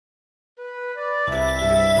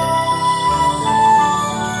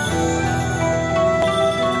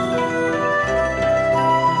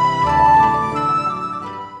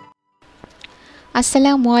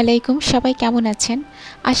আসসালামু আলাইকুম, সবাই কেমন আছেন?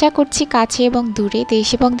 আশা করছি কাছে এবং দূরে, দেশ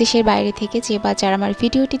এবং দেশের বাইরে থেকে যে বা যারা আমার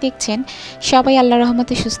ভিডিওটি দেখছেন সবাই আল্লাহর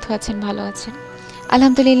রহমতে সুস্থ আছেন, ভালো আছেন।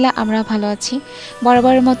 আলহামদুলিল্লাহ আমরা ভালো আছি।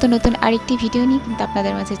 বরাবরের মতো নতুন আরেকটি ভিডিও নিয়ে কিন্তু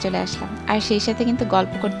আপনাদের মাঝে চলে আসলাম, আর সেই সাথে কিন্তু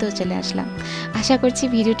গল্প করতেও চলে আসলাম। আশা করছি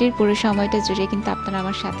ভিডিওটির পুরো সময়টা জুড়ে কিন্তু আপনারা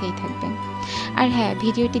আমার সাথেই থাকবেন। আর হ্যাঁ,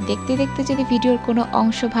 ভিডিওটি দেখতে দেখতে যদি ভিডিওর কোনো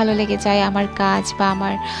অংশ ভালো লেগে যায়, আমার কাজ বা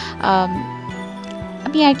আমার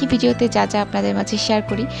আমি আর কি ভিডিওতে যা যা আপনাদের মাঝে শেয়ার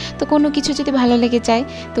করি, তো কোনো কিছু যদি ভালো লেগে যায়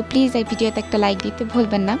তো প্লিজ এই ভিডিওতে একটা লাইক দিতে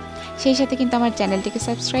ভুলবেন না। সেই সাথে কিন্তু আমার চ্যানেলটিকে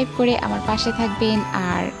সাবস্ক্রাইব করে আমার পাশে থাকবেন,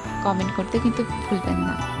 আর কমেন্ট করতে কিন্তু ভুলবেন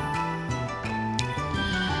না।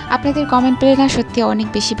 আপনাদের কমেন্ট পেলে না সত্যি অনেক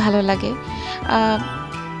বেশি ভালো লাগে।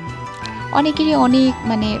 অনেকেরই অনেক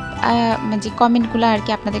যে কমেন্টগুলো আর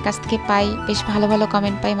কি আপনাদের কাছ থেকে পাই, বেশ ভালো ভালো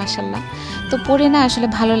কমেন্ট পাই মাশাআল্লাহ। তো পড়ে না আসলে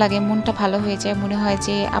ভালো লাগে, মনটা ভালো হয়ে যায়, মনে হয়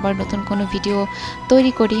যে আবার নতুন কোনো ভিডিও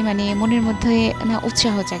তৈরি করি, মনের মধ্যে না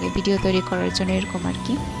উৎসাহ জাগে ভিডিও তৈরি করার জন্য, এরকম আর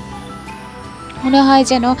কি মনে হয়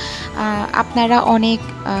যেন আপনারা অনেক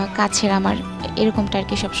কাছের আমার, এরকমটা আর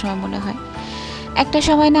কি সবসময় মনে হয়। একটা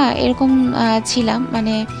সময় না এরকম ছিলাম,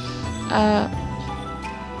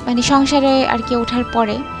 সংসারে আর কি ওঠার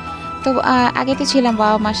পরে। তো আগে তো ছিলাম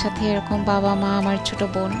বাবা মার সাথে, এরকম বাবা মা আমার ছোট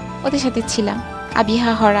বোন ওদের সাথে ছিলাম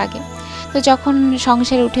আবিহা হওয়ার আগে। তো যখন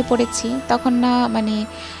সংসারে উঠে পড়েছি তখন না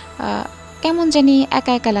কেমন জানি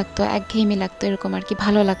একা একা লাগতো, একঘেয়েমি লাগতো, এরকম আর কি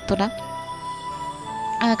ভালো লাগতো না,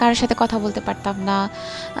 কারোর সাথে কথা বলতে পারতাম না।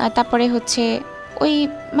 তারপরে হচ্ছে ওই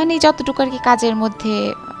যতটুকু আর কি কাজের মধ্যে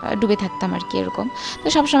ডুবে থাকতাম আর কি, এরকম। তো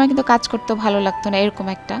সবসময় কিন্তু কাজ করতেও ভালো লাগতো না, এরকম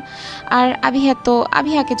একটা। আর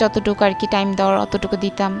আবিহাকে যতটুকু আর কি টাইম দেওয়ার অতটুকু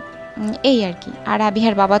দিতাম, এই আর কি। আর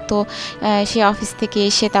আবিহার বাবা তো সে অফিস থেকে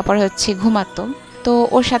এসে তারপর হচ্ছে ঘুমাতো, তো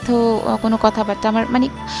ওর সাথেও কোনো কথাবার্তা আমার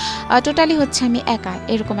টোটালি হচ্ছে আমি একা,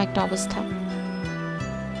 এরকম একটা অবস্থা।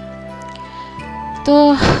 তো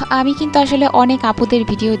আমি কিন্তু আসলে অনেক আপুদের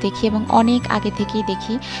ভিডিও দেখি এবং অনেক আগে থেকেই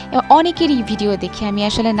দেখি, অনেকেরই ভিডিও দেখি, আমি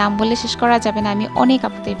আসলে নাম বলে শেষ করা যাবে না। আমি অনেক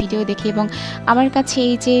আপুদের ভিডিও দেখি এবং আমার কাছে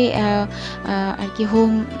এই যে আর কি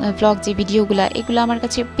হোম ব্লগ যে ভিডিওগুলো, এগুলো আমার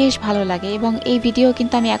কাছে বেশ ভালো লাগে। এবং এই ভিডিও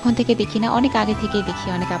কিন্তু আমি এখন থেকে দেখি না, অনেক আগে থেকেই দেখি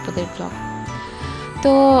অনেক আপুদের ব্লগ।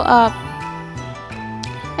 তো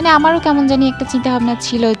আমারও কেমন জানি একটা চিন্তাভাবনা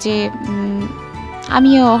ছিল যে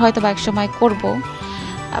আমিও হয়তো বা এক সময় করব,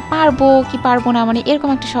 পারবো কি পারবো না, এরকম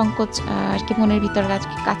একটা সংকোচ আর কি মনের ভিতর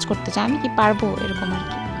কাজ করতে চায়, আমি কি পারবো, এরকম আর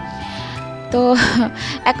কি। তো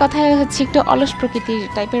এক কথায় হচ্ছে একটু অলস প্রকৃতির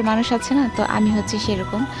টাইপের মানুষ আছে না, তো আমি হচ্ছে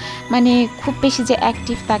সেরকম, খুব বেশি যে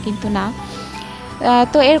অ্যাক্টিভ তা কিন্তু না।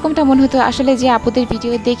 তো এরকমটা মনে হতো আসলে, যে আপুদের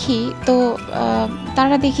ভিডিও দেখি তো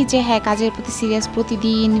তারা দেখি যে হ্যাঁ কাজের প্রতি সিরিয়াস,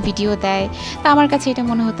 প্রতিদিন ভিডিও দেয়। তা আমার কাছে এটা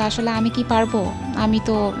মনে হতো আসলে আমি কি পারবো, আমি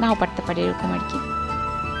তো নাও পারতে পারি, এরকম আর কি।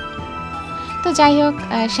 তো যাই হোক,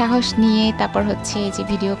 সাহস নিয়ে তারপর হচ্ছে যে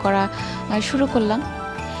ভিডিও করা শুরু করলাম।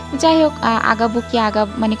 যাই হোক, আগাবো কি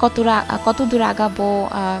কত দূর আগাবো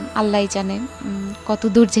আল্লাহই জানে, কত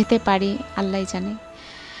দূর যেতে পারি আল্লাহই জানে।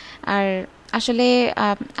 আর আসলে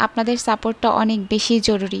আপনাদের সাপোর্টটা অনেক বেশি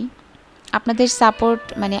জরুরি। আপনাদের সাপোর্ট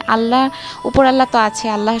আল্লাহ তো আছে,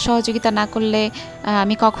 আল্লাহ সহযোগিতা না করলে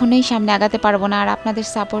আমি কখনোই সামনে আগাতে পারবো না। আর আপনাদের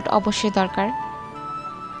সাপোর্ট অবশ্যই দরকার।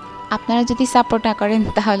 আপনারা যদি সাপোর্ট না করেন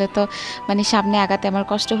তাহলে তো সামনে আগাতে আমার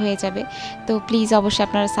কষ্ট হয়ে যাবে। তো প্লিজ অবশ্যই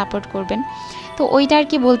আপনারা সাপোর্ট করবেন। তো ওইটা আর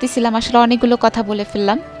কি বলতেছিলাম, আসলে অনেকগুলো কথা বলে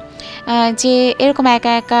ফেললাম। যে এরকম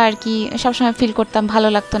একা একা আর কি সবসময় ফিল করতাম, ভালো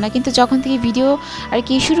লাগতো না। কিন্তু যখন থেকে ভিডিও আর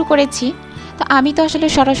কি শুরু করেছি, তো আমি তো আসলে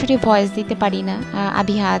সরাসরি ভয়েস দিতে পারি না,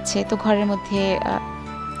 আবিহা আছে তো ঘরের মধ্যে,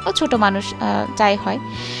 ও ছোটো মানুষ যাই হয়।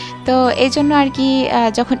 তো এই জন্য আর কি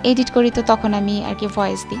যখন এডিট করি তো তখন আমি আর কি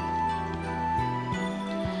ভয়েস দিই।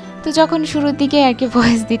 তো যখন শুরুর দিকে আর কি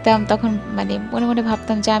ভয়েস দিতাম তখন মনে মনে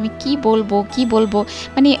ভাবতাম যে আমি কি বলবো,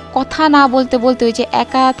 কথা না বলতে বলতে ওই যে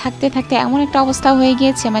একা থাকতে থাকতে এমন একটা অবস্থা হয়ে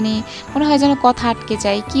গিয়েছে, মনে হয় যেন কথা আটকে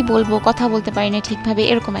যায়, কি বলবো, কথা বলতে পারি না ঠিকভাবে,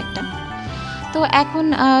 এরকম একটা। তো এখন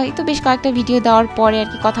এই তো বেশ কয়েকটা ভিডিও দেওয়ার পরে আর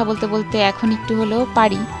কি কথা বলতে বলতে এখন একটু হলেও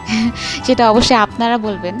পারি। সেটা অবশ্যই আপনারা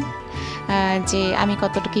বলবেন যে আমি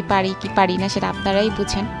কতটুকু পারি কি পারি না, সেটা আপনারাই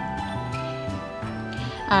বুঝেন।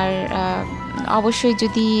 আর অবশ্যই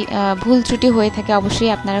যদি ভুল ত্রুটি হয়ে থাকে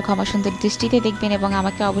অবশ্যই আপনারা ক্ষমা সুন্দর দৃষ্টিতে দেখবেন এবং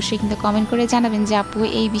আমাকে অবশ্যই কিন্তু কমেন্ট করে জানাবেন যে আপু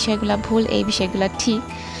এই বিষয়গুলো ভুল, এই বিষয়গুলো ঠিক।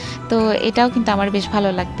 তো এটাও কিন্তু আমার বেশ ভালো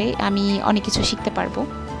লাগবে, আমি অনেক কিছু শিখতে পারবো।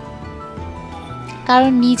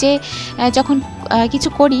 কারণ নিজে যখন কিছু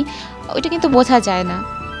করি ওইটা কিন্তু বোঝা যায় না,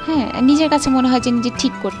 হ্যাঁ নিজের কাছে মনে হয় যে নিজে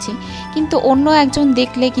ঠিক করছি, কিন্তু অন্য একজন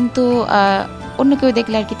দেখলে কিন্তু অন্য কেউ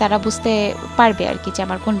দেখলে আর কি তারা বুঝতে পারবে আর কি যে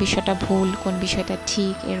আমার কোন বিষয়টা ভুল, কোন বিষয়টা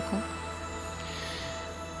ঠিক, এরকম।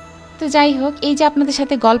 তো যাই হোক, এই যে আপনাদের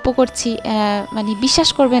সাথে গল্প করছি, মানে বিশ্বাস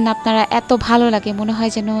করবেন আপনারা, এত ভালো লাগে, মনে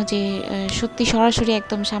হয় যেন যে সত্যি সরাসরি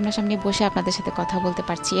একদম সামনাসামনি বসে আপনাদের সাথে কথা বলতে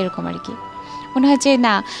পারছি, এরকম আর কি। মনে হয় যে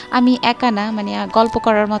না, আমি একা না, মানে গল্প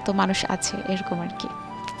করার মতো মানুষ আছে, এরকম আর কি।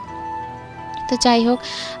 তো যাই হোক,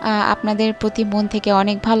 আপনাদের প্রতি মন থেকে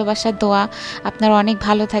অনেক ভালোবাসার দোয়া। আপনারা অনেক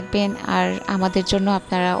ভালো থাকবেন, আর আমাদের জন্য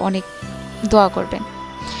আপনারা অনেক দোয়া করবেন,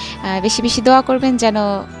 বেশি বেশি দোয়া করবেন যেন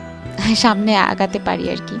সামনে আগাতে পারি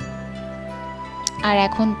আর কি। আর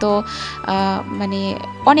এখন তো মানে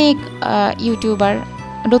অনেক ইউটিউবার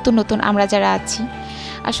নতুন নতুন আমরা যারা আছি,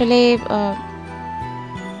 আসলে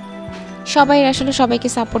সবাইকে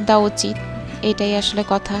সাপোর্ট দেওয়া উচিত, এটাই আসলে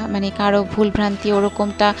কথা। মানে কারো ভুল ভ্রান্তি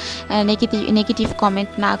ওরকমটা নেগেটিভ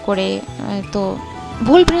কমেন্ট না করে, তো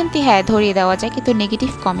ভুল ভ্রান্তি হ্যাঁ ধরিয়ে দেওয়া যায়, কিন্তু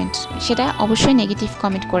নেগেটিভ কমেন্ট সেটা অবশ্যই নেগেটিভ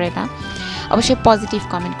কমেন্ট করে না, অবশ্যই পজিটিভ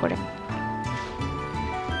কমেন্ট করে।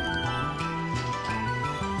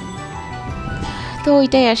 তো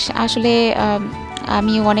ওইটাই আসলে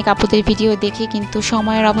আমি অনেক আপুদের ভিডিও দেখি, কিন্তু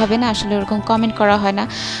সময়ের অভাবে না আসলে ওরকম কমেন্ট করা হয় না।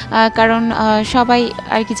 কারণ সবাই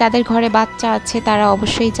আর কি, যাদের ঘরে বাচ্চা আছে তারা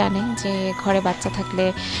অবশ্যই জানে যে ঘরে বাচ্চা থাকলে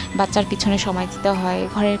বাচ্চার পিছনে সময় দিতে হয়,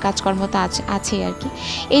 ঘরের কাজকর্ম তো আছেই আর কি।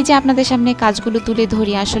 এই যে আপনাদের সামনে কাজগুলো তুলে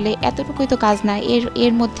ধরি, আসলে এতটুকুই তো কাজ না,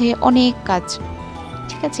 এর মধ্যে অনেক কাজ,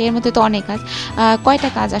 ঠিক আছে, এর মধ্যে তো অনেক কাজ। কয়টা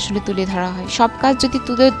কাজ আসলে তুলে ধরা হয়? সব কাজ যদি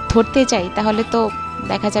তুলে ধরতে চাই তাহলে তো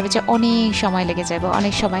দেখা যাবে যে অনেক সময় লেগে যাবে,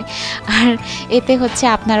 অনেক সময়, আর এতে হচ্ছে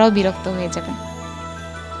আপনারাও বিরক্ত হয়ে যাবেন।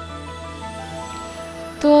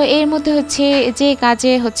 তো এর মধ্যে হচ্ছে যে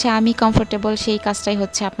কাজে হচ্ছে আমি কমফোর্টেবল, সেই কাজটাই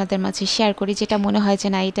হচ্ছে আপনাদের মাঝে শেয়ার করি, যেটা মনে হয় যে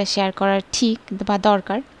না এটা শেয়ার করা ঠিক বা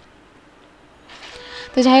দরকার।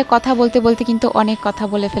 তো যাই হোক, কথা বলতে বলতে কিন্তু অনেক কথা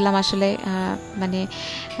বলে ফেললাম আসলে। মানে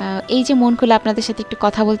এই যে মন খুলে আপনাদের সাথে একটু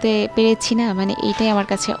কথা বলতে পেরেছি না, মানে এইটাই আমার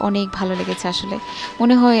কাছে অনেক ভালো লেগেছে আসলে।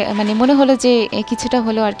 মনে হলো যে কিছুটা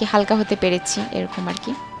হলেও আর কি হালকা হতে পেরেছি, এরকম আর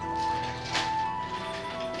কি।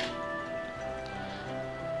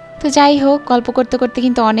 তো যাই হোক, গল্প করতে করতে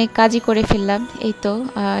কিন্তু অনেক কাজই করে ফেললাম। এই তো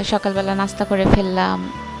সকালবেলা নাস্তা করে ফেললাম,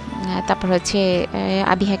 তারপর হচ্ছে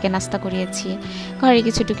আবিহাকে নাস্তা করিয়েছি, ঘরে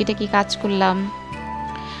কিছু টুকিটাকি কাজ করলাম,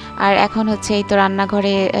 আর এখন হচ্ছে এই তো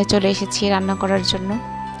রান্নাঘরে চলে এসেছি রান্না করার জন্য।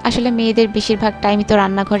 আসলে মেয়েদের বেশিরভাগ টাইমই তো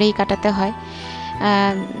রান্নাঘরেই কাটাতে হয়।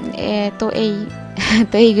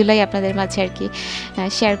 তো এইগুলোই আপনাদের মাঝে আর কি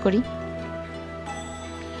শেয়ার করি।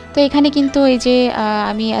 তো এখানে কিন্তু এই যে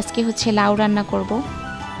আমি আজকে হচ্ছে লাউ রান্না করব,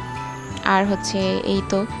 আর হচ্ছে এই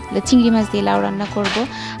তো চিংড়ি মাছ দিয়ে লাউ রান্না করব,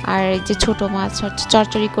 আর এই যে ছোটো মাছ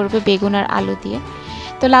চচ্চড়ি করবে বেগুন আর আলু দিয়ে।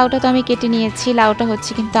 তো লাউটা তো আমি কেটে নিয়েছি, লাউটা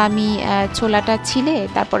হচ্ছে কিন্তু আমি ছোলাটা ছিলে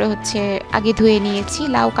তারপরে হচ্ছে আগে ধুয়ে নিয়েছি।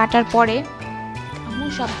 লাউ কাটার পরে, আম্মু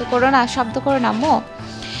শব্দ করো না আম্মু।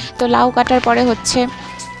 তো লাউ কাটার পরে হচ্ছে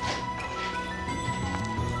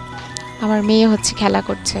আমার মেয়ে হচ্ছে খেলা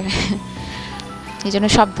করছে, এই জন্য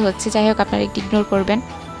শব্দ হচ্ছে। যাই হোক, আপনারা একটু ইগনোর করবেন।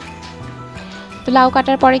 তো লাউ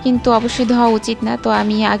কাটার পরে কিন্তু অবশ্যই ধোয়া উচিত না, তো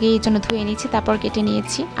আমি আগে এই জন্য ধুয়ে নিয়েছি, তারপর কেটে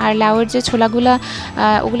নিয়েছি। আর লাউয়ের যে ছোলাগুলো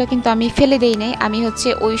ওগুলো কিন্তু আমি ফেলে দেই নাই, আমি হচ্ছে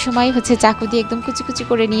ওই সময় হচ্ছে চাকু দিয়ে একদম কুচি কুচি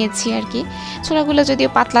করে নিয়েছি আর কি। ছোলাগুলো যদিও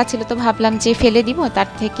পাতলা ছিল, তো ভাবলাম যে ফেলে দিব, তার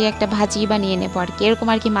থেকে একটা ভাজি বানিয়ে নেবো আর কি, এরকম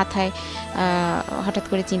আর কি মাথায় হঠাৎ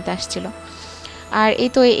করে চিন্তা আসছিল। আর এই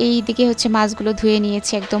তো এই দিকে হচ্ছে মাছগুলো ধুয়ে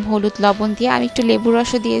নিয়েছি একদম হলুদ লবণ দিয়ে, আমি একটু লেবুর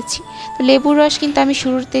রসও দিয়েছি। তো লেবুর রস কিন্তু আমি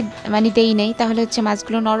শুরুতে মানে দেই নাই, তাহলে হচ্ছে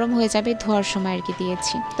মাছগুলো নরম হয়ে যাবে, ধোয়ার সময় আর কি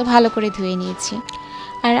দিয়েছি। তো ভালো করে ধুয়ে নিয়েছি।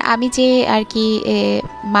 আর আমি যে আর কি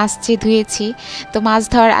মাছ যে ধুয়েছি, তো মাছ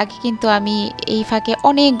ধোয়ার আগে কিন্তু আমি এই ফাঁকে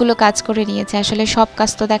অনেকগুলো কাজ করে নিয়েছি। আসলে সব কাজ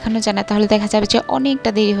তো দেখানো যায় না, তাহলে দেখা যাবে যে অনেকটা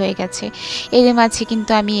দেরি হয়ে গেছে। এর মাঝে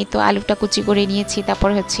কিন্তু আমি এই তো আলুটা কুচি করে নিয়েছি, তারপর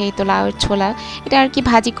হচ্ছে এই তো লাউয়ের ছোলা, এটা আর কি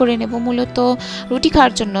ভাজি করে নেব, মূলত রুটি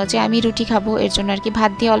খাওয়ার জন্য, যে আমি রুটি খাবো এর জন্য আর কি,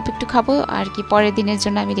 ভাত দিয়ে অল্প একটু খাবো আর কি, পরের দিনের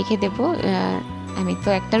জন্য আমি রেখে দেবো। আমি তো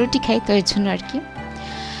একটা রুটি খাই, তো এর জন্য আর কি।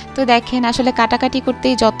 তো দেখেন, আসলে কাটাকাটি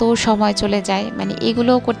করতেই যত সময় চলে যায়, মানে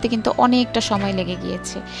এগুলো করতে কিন্তু অনেকটা সময় লেগে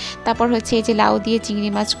গিয়েছে। তারপর হচ্ছে এই যে লাউ দিয়ে চিংড়ি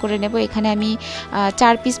মাছ করে নেব। এখানে আমি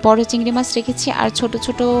 4 পিস বড় চিংড়ি মাছ রেখেছি, আর ছোট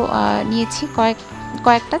ছোট নিয়েছি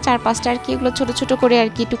কয়েকটা 4-5টা আর কি, এগুলো ছোট ছোট করে আর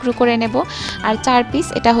কি টুকরো করে নেব। আর 4 পিস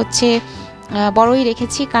এটা হচ্ছে বড়ই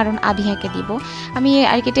রেখেছি, কারণ আবিহাকে দিব। আমি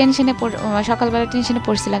আর কি সকালবেলা টেনশনে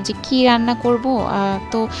পড়ছিলাম যে কি রান্না করব,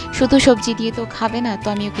 তো শুধু সবজি দিয়ে তো খাবে না, তো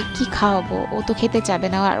আমি ওকে কি খাওয়াবো, ও তো খেতে চাবে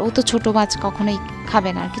না, আর ও তো ছোটো মাছ কখনোই খাবে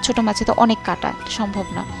না আর কি, ছোটো মাছে তো অনেক কাটা, সম্ভব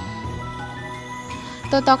না।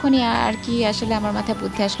 তো তখনই আর কি আসলে আমার মাথায়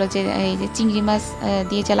বুদ্ধি আসলো যে এই যে চিংড়ি মাছ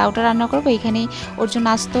দিয়ে যে লাউটা রান্না করবো, এখানেই ওর জন্য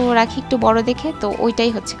আস্ত রাখি একটু বড় দেখে, তো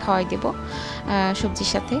ওইটাই হচ্ছে খাওয়াই দেবো সবজির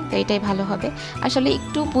সাথে, তো এটাই ভালো হবে। আসলে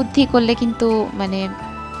একটু বুদ্ধি করলে কিন্তু, মানে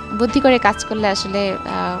বুদ্ধি করে কাজ করলে আসলে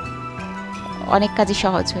অনেক কাজই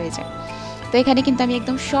সহজ হয়ে যায়। তো এখানে কিন্তু আমি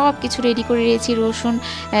একদম সব কিছু রেডি করে নিয়েছি। রসুন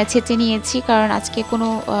ছেঁচে নিয়েছি, কারণ আজকে কোনো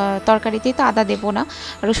তরকারিতেই তো আদা দেবো না।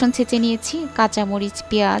 রসুন ছেঁচে নিয়েছি, কাঁচামরিচ,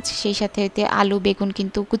 পেঁয়াজ, সেই সাথে আলু বেগুন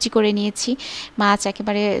কিন্তু কুচি করে নিয়েছি, মাছ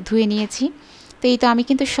একেবারে ধুয়ে নিয়েছি। তো এই তো আমি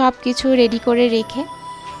কিন্তু সব কিছু রেডি করে রেখে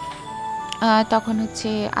তখন হচ্ছে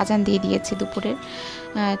আজান দিয়ে দিয়েছি দুপুরের।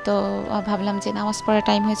 তো ভাবলাম যে নামাজ পড়ার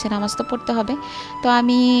টাইম হয়েছে, নামাজ তো পড়তে হবে। তো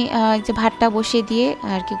আমি যে ভাতটা বসিয়ে দিয়ে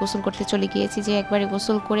আর কি গোসল করতে চলে গিয়েছি, যে একবারে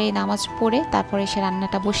গোসল করে নামাজ পড়ে তারপরে এসে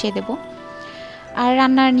রান্নাটা বসিয়ে দেব। আর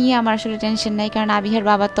রান্না নিয়ে আমার আসলে টেনশন নাই, কারণ আবিহার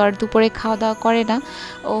বাবা তো আর দুপুরে খাওয়া দাওয়া করে না,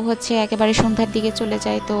 ও হচ্ছে একেবারে সন্ধ্যার দিকে চলে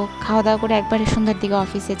যায়। তো খাওয়া দাওয়া করে একবারে সন্ধ্যার দিকে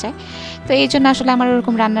অফিসে যায়। তো এই জন্য আসলে আমার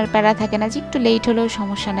ওরকম রান্নার প্যারা থাকে না, যে একটু লেট হলেও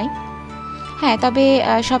সমস্যা নাই। হ্যাঁ, তবে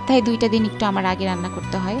সপ্তাহে 2টা দিন একটু আমার আগে রান্না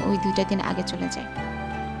করতে হয়, ওই 2টা দিন আগে চলে যায়।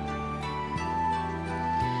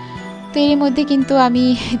 তো এর মধ্যে কিন্তু আমি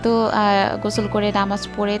তো গোসল করে নামাজ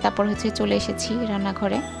পড়ে তারপর হচ্ছে চলে এসেছি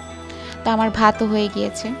রান্নাঘরে। তো আমার ভাতও হয়ে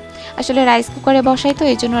গিয়েছে। আসলে রাইস কুকারে বসাই তো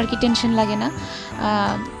এই জন্য আর কি টেনশন লাগে না।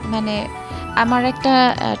 মানে আমার একটা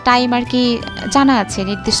টাইম আর কি জানা আছে,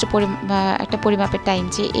 নির্দিষ্ট একটা পরিমাপের টাইম,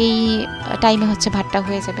 যে এই টাইমে হচ্ছে ভাতটা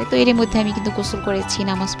হয়ে যাবে। তো এর মধ্যে আমি কিন্তু গোসল করেছি,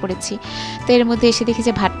 নামাজ পড়েছি। তো এর মধ্যে এসে দেখি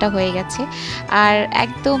যে ভাতটা হয়ে গেছে। আর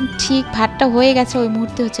একদম ঠিক ভাতটা হয়ে গেছে ওই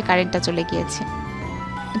মুহূর্তে হচ্ছে কারেন্টটা চলে গিয়েছে।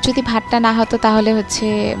 যদি ভাতটা না হতো তাহলে হচ্ছে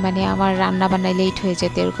মানে আমার রান্না বান্নায় লেট হয়ে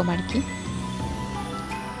যেত, এরকম আর কি।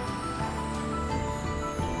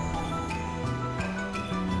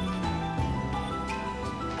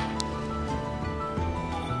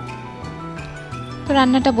 তো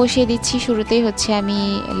রান্নাটা বসিয়ে দিচ্ছি। শুরুতেই হচ্ছে আমি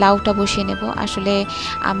লাউটা বসিয়ে নেব। আসলে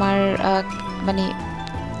আমার মানে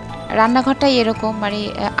রান্নাঘরটাই এরকম, মানে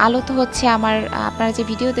আলো তো হচ্ছে আমার, আপনারা যে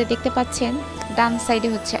ভিডিওতে দেখতে পাচ্ছেন ডান সাইডে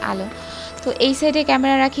হচ্ছে আলো। তো এই সাইডে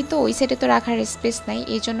ক্যামেরা রাখি, তো ওই সাইডে তো রাখার স্পেস নাই,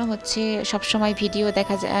 এই জন্য হচ্ছে সবসময় ভিডিও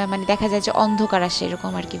দেখা যায়, মানে দেখা যায় যে অন্ধকার আসে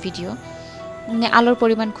এরকম আর কি। ভিডিও মানে আলোর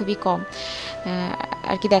পরিমাণ খুবই কম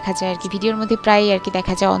আর কি দেখা যায় আর কি, ভিডিওর মধ্যে প্রায় আর কি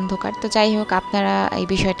দেখা যায় অন্ধকার। তো যাই হোক, আপনারা এই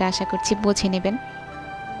বিষয়টা আশা করছি বুঝে নেবেন।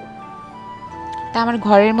 তা আমার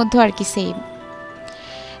ঘরের মধ্যে আর কি সেম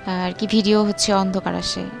আর কি, ভিডিও হচ্ছে অন্ধকার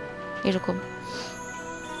আসে এরকম,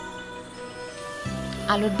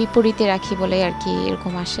 আলোর বিপরীতে রাখি বলে আর কি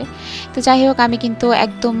এরকম আসে। তো যাই হোক, আমি কিন্তু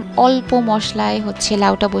একদম অল্প মশলায় হচ্ছে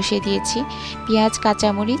লাউটা বসিয়ে দিয়েছি। পেঁয়াজ,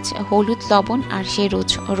 কাঁচামরিচ, হলুদ, লবণ আর সেই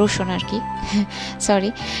রসুন আর কি সরি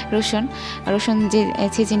রসুন যে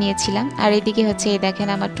ছেঁচে নিয়েছিলাম। আর এদিকে হচ্ছে এই দেখেন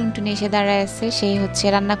আমার টুনটুনি এসে দাঁড়ায় আছে, সেই হচ্ছে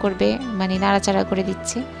রান্না করবে, মানে নাড়াচাড়া করে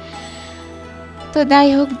দিচ্ছে। তো যাই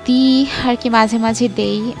হোক, দিই আর কি, মাঝে মাঝে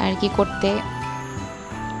দেই আর কি করতে,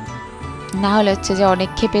 না হলে হচ্ছে যে অনেক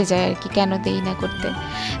খেপে যায় আর কি, কেন দেই না করতে।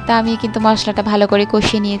 তা আমি কিন্তু মশলাটা ভালো করে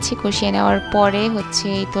কষিয়ে নিয়েছি। কষিয়ে নেওয়ার পরে হচ্ছে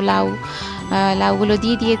এই তো লাউগুলো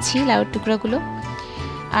দিয়ে দিয়েছি, লাউর টুকরাগুলো।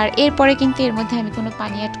 আর এরপরে কিন্তু এর মধ্যে আমি কোনো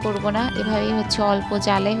পানি অ্যাড করব না, এভাবেই হচ্ছে অল্প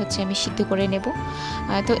জালে হচ্ছে আমি সিদ্ধ করে নেব।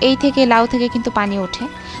 তো এই থেকে লাউ থেকে কিন্তু পানি ওঠে,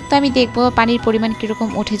 তো আমি দেখব পানির পরিমাণ কীরকম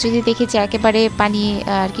ওঠে। যদি দেখি যে একেবারে পানি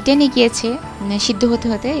আর কি টেনে গিয়েছে সিদ্ধ হতে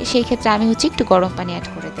হতে, সেই ক্ষেত্রে আমি হচ্ছে একটু গরম পানি অ্যাড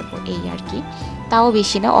করে দেবো, এই আর কি। তাও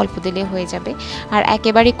বেশি না, অল্প দিলে হয়ে যাবে। আর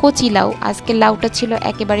একেবারে কচি লাউ, আজকের লাউটা ছিল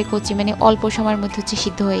একেবারে কচি, মানে অল্প সময়ের মধ্যে হচ্ছে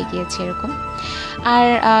সিদ্ধ হয়ে গিয়েছে এরকম। আর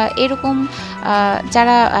এরকম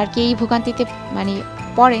যারা আর কি এই ভোগান্তিতে মানে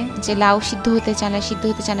পরে যে লাউ সিদ্ধ হতে চায় না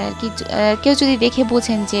আর কি, কেউ যদি দেখে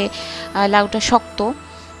বোঝেন যে লাউটা শক্ত,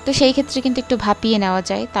 তো সেই ক্ষেত্রে কিন্তু একটু ভাপিয়ে নেওয়া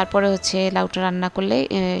যায়, তারপরে হচ্ছে লাউটা রান্না করলে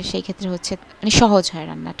সেই ক্ষেত্রে হচ্ছে মানে সহজ হয়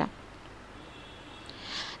রান্নাটা।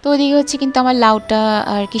 তো ওইদিকে হচ্ছে কিন্তু আমার লাউটা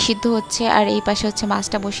আর কি সিদ্ধ হচ্ছে, আর এই পাশে হচ্ছে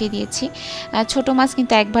মাছটা বসিয়ে দিয়েছি। ছোট মাছ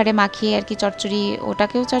কিন্তু একবারে মাখিয়ে আর কি চচ্চড়ি,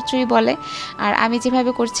 ওটাকেও চচ্চড়ি বলে, আর আমি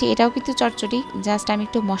যেভাবে করছি এটাও কিন্তু চচ্চড়ি, জাস্ট আমি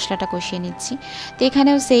একটু মশলাটা কষিয়ে নিচ্ছি। তো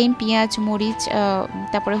এখানেও সেম পেঁয়াজ, মরিচ,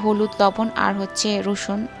 তারপরে হলুদ, লবণ আর হচ্ছে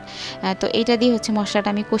রসুন, তো এটা দিয়ে হচ্ছে মশলাটা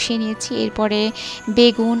আমি কষিয়ে নিয়েছি। এরপরে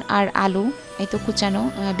বেগুন আর আলু, এই তো কুচানো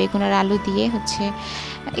বেগুন আর আলু দিয়ে হচ্ছে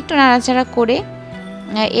একটু নাড়াচাড়া করে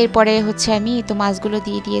এরপরে হচ্ছে আমি তো মাছগুলো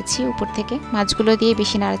দিয়ে দিয়েছি উপর থেকে। মাছগুলো দিয়ে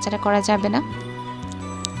বেশি নাড়াচাড়া করা যাবে না,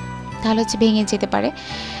 তাহলে হচ্ছে ভেঙে যেতে পারে।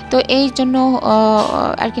 তো এই জন্য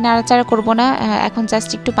আর কি নাড়াচাড়া করব না, এখন জাস্ট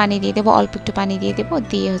একটু পানি দিয়ে দেবো, অল্প একটু পানি দিয়ে দেবো,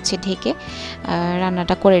 দিয়ে হচ্ছে ঢেকে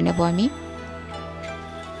রান্নাটা করে নেব আমি।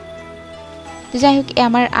 তো যাই হোক,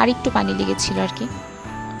 আমার আর একটু পানি লেগেছিল আর কি।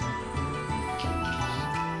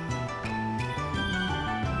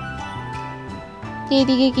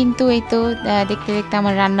 এইদিকে কিন্তু এই তো দেখতে দেখতে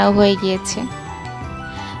আমার রান্নাও হয়ে গিয়েছে,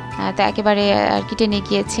 তো একেবারে আর কি টেনে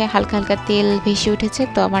গিয়েছে, হালকা হালকা তেল ভেসে উঠেছে,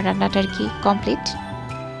 তো আমার রান্নাটা আর কি কমপ্লিট।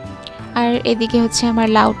 আর এদিকে হচ্ছে আমার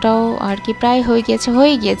লাউটাও আর কি প্রায় হয়ে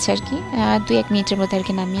গিয়েছে আর কি, 2-1 মিনিটের মধ্যে আর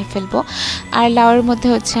কি নামিয়ে ফেলবো। আর লাউয়ের মধ্যে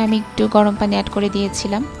হচ্ছে আমি একটু গরম পানি অ্যাড করে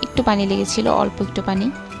দিয়েছিলাম, একটু পানি লেগেছিল, অল্প একটু পানি।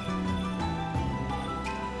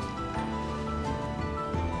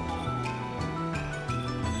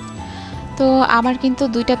 তো আমার কিন্তু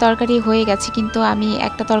দুইটা তরকারি হয়ে গেছে, কিন্তু আমি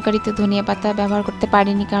একটা তরকারিতে ধনিয়া পাতা ব্যবহার করতে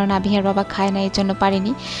পারিনি, কারণ আবিহার বাবা খায় না, এর জন্য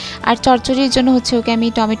পারিনি। আর চচ্চড়ির জন্য হচ্ছে ওকে আমি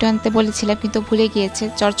টমেটো আনতে বলেছিলাম, কিন্তু ভুলে গিয়েছে।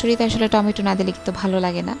 চচ্চড়িতে আসলে টমেটো না দিলে কিন্তু ভালো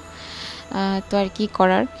লাগে না, তো আর কি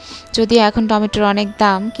করার। যদিও এখন টমেটোর অনেক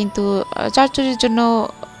দাম, কিন্তু চচ্চড়ির জন্য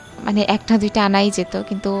মানে একটা দুইটা আনাই যেত,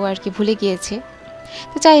 কিন্তু আর কি ভুলে গিয়েছে।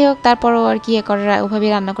 তো যাই হোক, তারপরও আর কি ওভাবে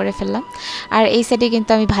রান্না করে ফেললাম। আর এই সাইডে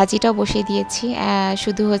কিন্তু আমি ভাজিটাও বসিয়ে দিয়েছি,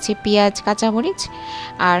 শুধু হচ্ছে পেঁয়াজ, কাঁচামরিচ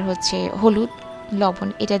আর হচ্ছে হলুদ, লবণ,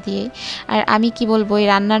 এটা দিয়েই। আর আমি কি বলবো, এই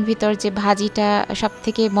রান্নার ভিতর যে ভাজিটা সব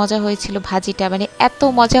থেকে মজা হয়েছিল, ভাজিটা মানে এত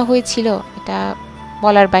মজা হয়েছিল, এটা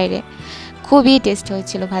বলার বাইরে। খুবই টেস্ট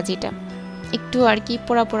হয়েছিল ভাজিটা। একটু আর কি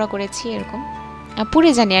পোড়া পোড়া করেছি, এরকম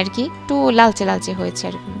পুড়ে জানি আর কি, একটু লালচে লালচে হয়েছে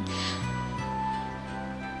আর কি।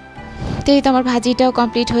 তো এই তো আমার ভাজিটাও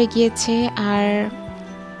কমপ্লিট হয়ে গিয়েছে, আর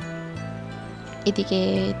এদিকে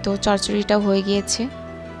তো চচ্চড়িটাও হয়ে গিয়েছে,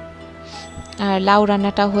 আর লাউ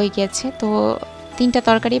রান্নাটাও হয়ে গিয়েছে। তো তিনটা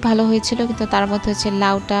তরকারি ভালো হয়েছিল, কিন্তু তার মধ্যে হচ্ছে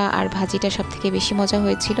লাউটা আর ভাজিটা সব থেকে বেশি মজা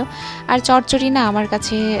হয়েছিল। আর চচ্চড়ি না আমার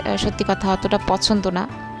কাছে সত্যি কথা অতটা পছন্দ না,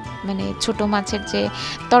 মানে ছোট মাছের যে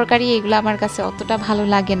তরকারি এগুলো আমার কাছে অতটা ভালো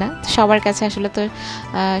লাগে না। সবার কাছে আসলে তো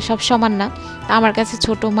সব সমান না। আমার কাছে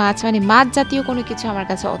ছোট মাছ মানে মাছ জাতীয় কোনো কিছু আমার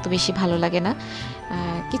কাছে অত বেশি ভালো লাগে না,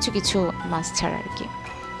 কিছু কিছু মাছ ছাড়া আর কি।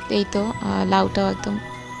 তো এই তো লাউটাও একদম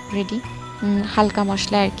রেডি, হালকা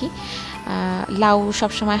মশলা আর কি। লাউ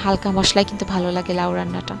সবসময় হালকা মশলায় কিন্তু ভালো লাগে লাউ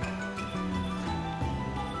রান্নাটা।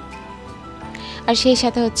 আর সেই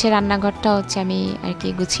সাথে হচ্ছে রান্নাঘরটা হচ্ছে আমি আর কি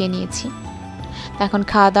গুছিয়ে নিয়েছি। এখন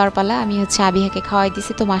খাওয়া দাওয়ার পালা। আমি হচ্ছে আবিহাকে খাওয়াই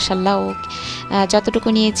দিছি, তো মাশাল্লাহ ও যতটুকু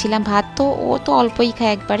নিয়েছিলাম ভাত, তো ও তো অল্পই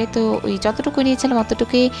খায় একবারে, তো ওই যতটুকু নিয়েছিলাম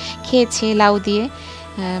অতটুকুই খেয়েছে লাউ দিয়ে,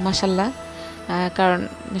 মাশাল্লাহ। কারণ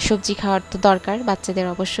সবজি খাওয়ার তো দরকার বাচ্চাদের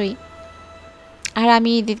অবশ্যই। আর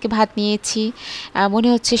আমি দিদিকে ভাত নিয়েছি, মনে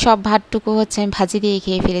হচ্ছে সব ভাতটুকু হচ্ছে আমি ভাজি দিয়ে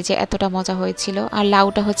খেয়ে ফেলেছি, এতটা মজা হয়েছিল। আর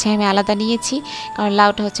লাউটা হচ্ছে আমি আলাদা নিয়েছি, কারণ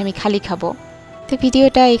লাউটা হচ্ছে আমি খালি খাবো। তো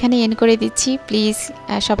ভিডিওটা এখানে এন্ড করে দিচ্ছি। প্লিজ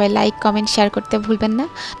সবাই লাইক, কমেন্ট, শেয়ার করতে ভুলবেন না।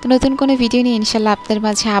 তো নতুন কোনো ভিডিও নিয়ে ইনশাল্লাহ আপনাদের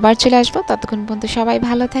মাঝে আবার চলে আসবো। ততক্ষণ পর্যন্ত সবাই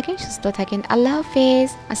ভালো থাকেন, সুস্থ থাকেন। আল্লাহ হাফেজ,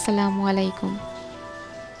 আসসালামু আলাইকুম।